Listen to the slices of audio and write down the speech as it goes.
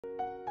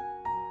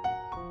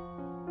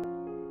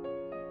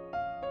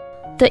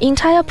The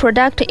entire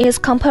product is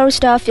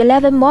composed of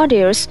 11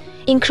 modules,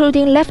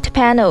 including left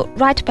panel,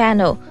 right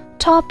panel,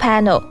 top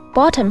panel,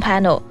 bottom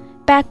panel,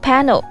 back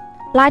panel,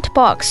 light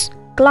box,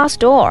 glass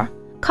door,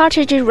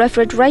 cartridge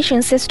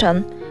refrigeration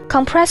system,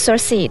 compressor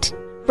seat,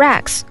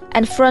 racks,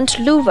 and front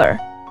louver.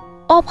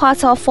 All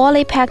parts are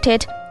fully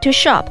packed to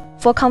shop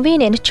for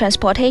convenient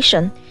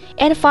transportation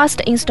and fast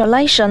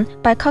installation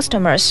by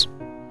customers.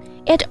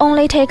 It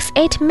only takes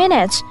 8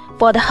 minutes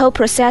for the whole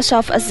process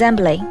of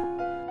assembly.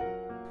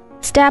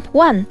 Step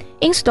 1.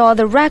 Install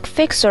the rack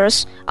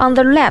fixtures on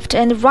the left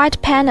and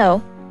right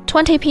panel,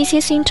 20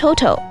 pieces in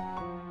total.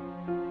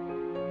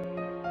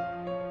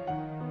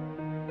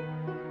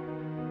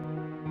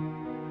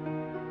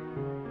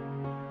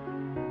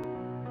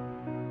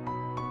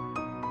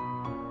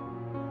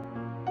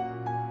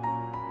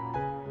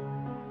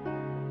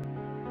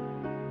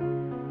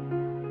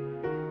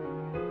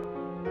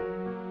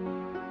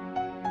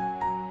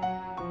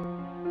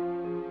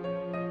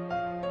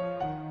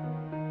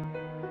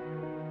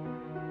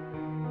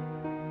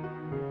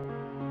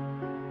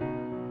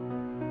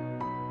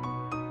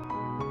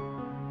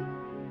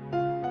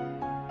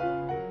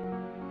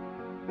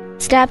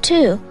 Step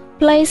 2.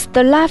 Place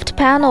the left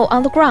panel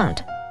on the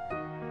ground.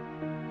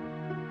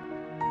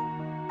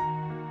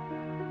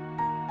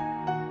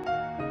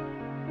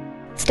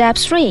 Step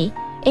 3.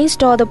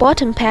 Install the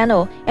bottom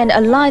panel and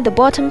align the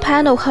bottom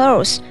panel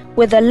holes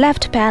with the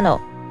left panel.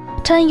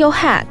 Turn your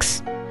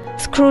hex.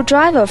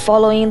 Screwdriver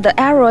following the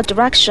arrow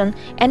direction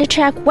and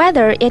check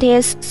whether it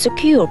is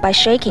secure by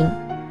shaking.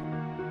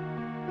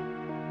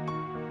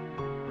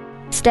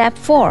 Step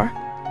 4.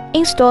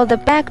 Install the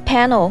back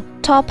panel,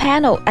 top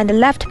panel, and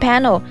left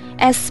panel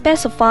as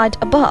specified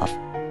above.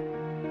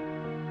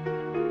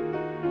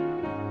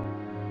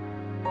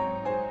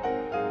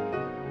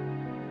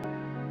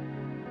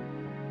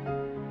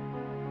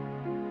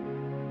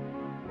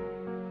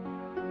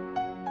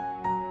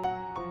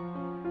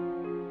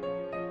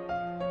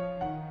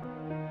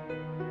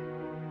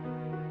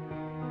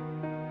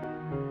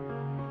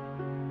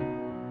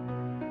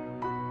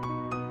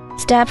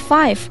 Step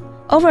 5.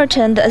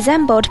 Overturn the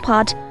assembled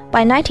part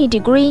by 90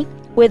 degrees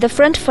with the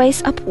front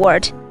face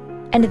upward,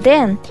 and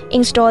then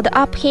install the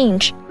up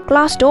hinge,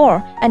 glass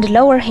door, and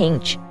lower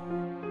hinge.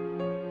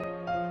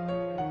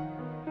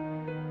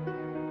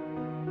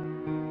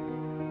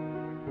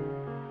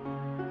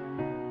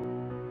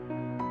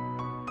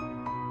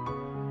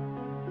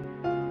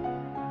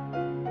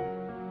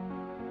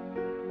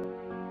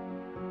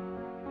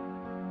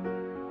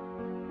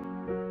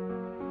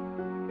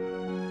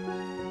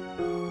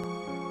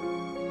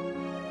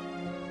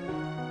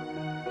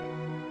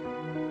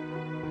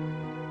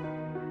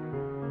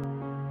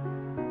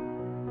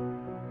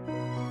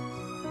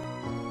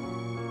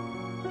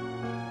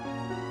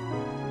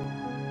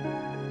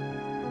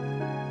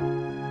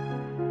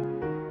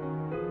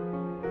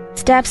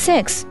 Step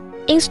 6.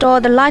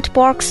 Install the light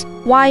box,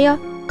 wire,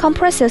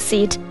 compressor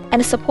seat,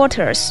 and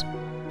supporters.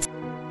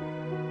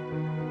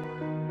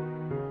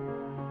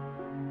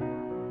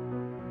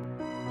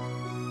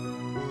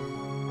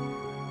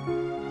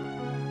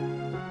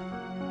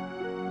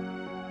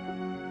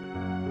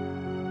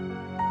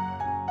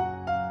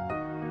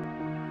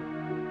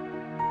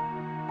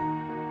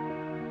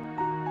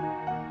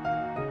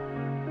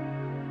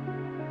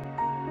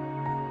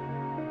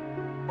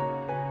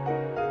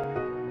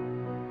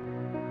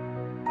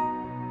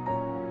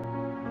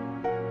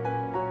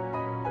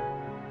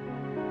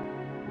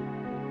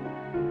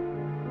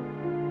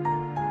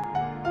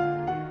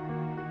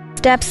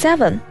 Step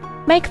 7.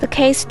 Make the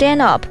case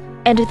stand up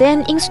and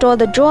then install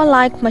the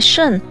drawer-like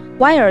machine,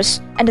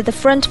 wires, and the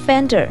front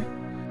fender.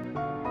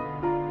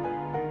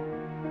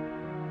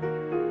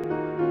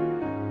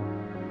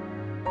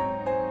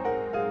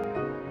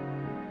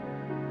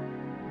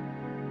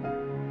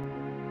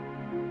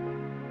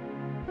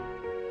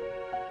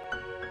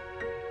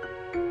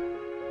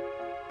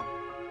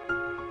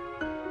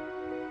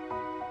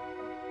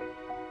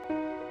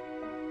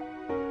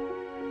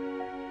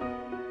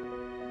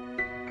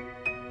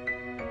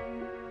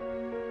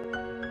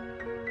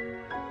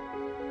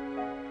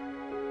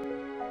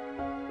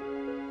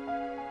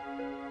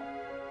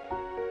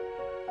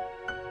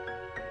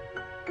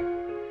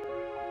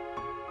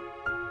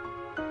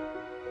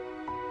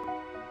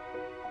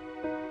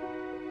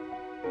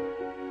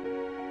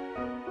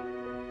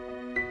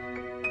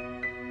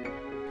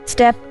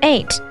 Step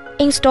 8.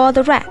 Install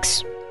the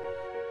racks.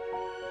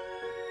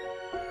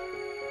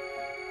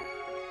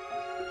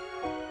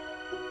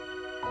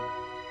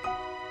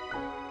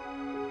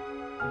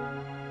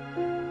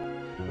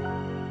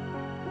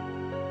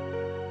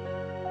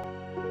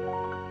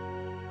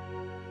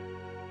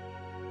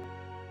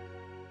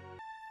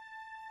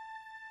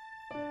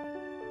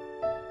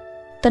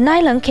 The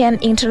nylon cam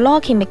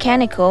interlocking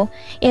mechanical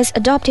is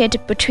adopted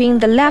between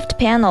the left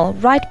panel,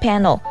 right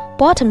panel,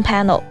 bottom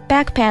panel,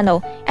 back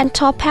panel, and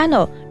top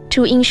panel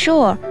to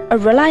ensure a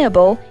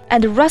reliable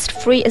and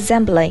rust-free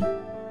assembly.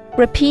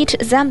 Repeat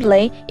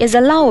assembly is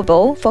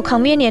allowable for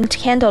convenient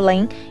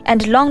handling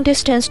and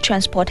long-distance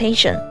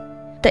transportation.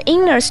 The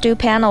inner steel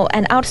panel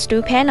and outer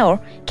steel panel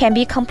can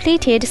be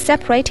completely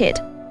separated.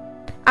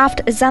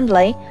 After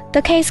assembly,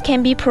 the case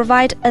can be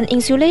provided an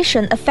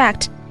insulation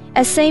effect,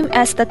 as same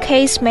as the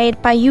case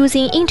made by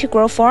using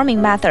integral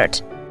forming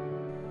method.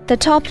 The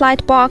top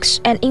light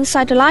box and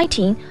inside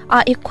lighting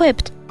are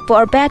equipped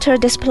for a better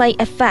display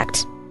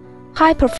effect. High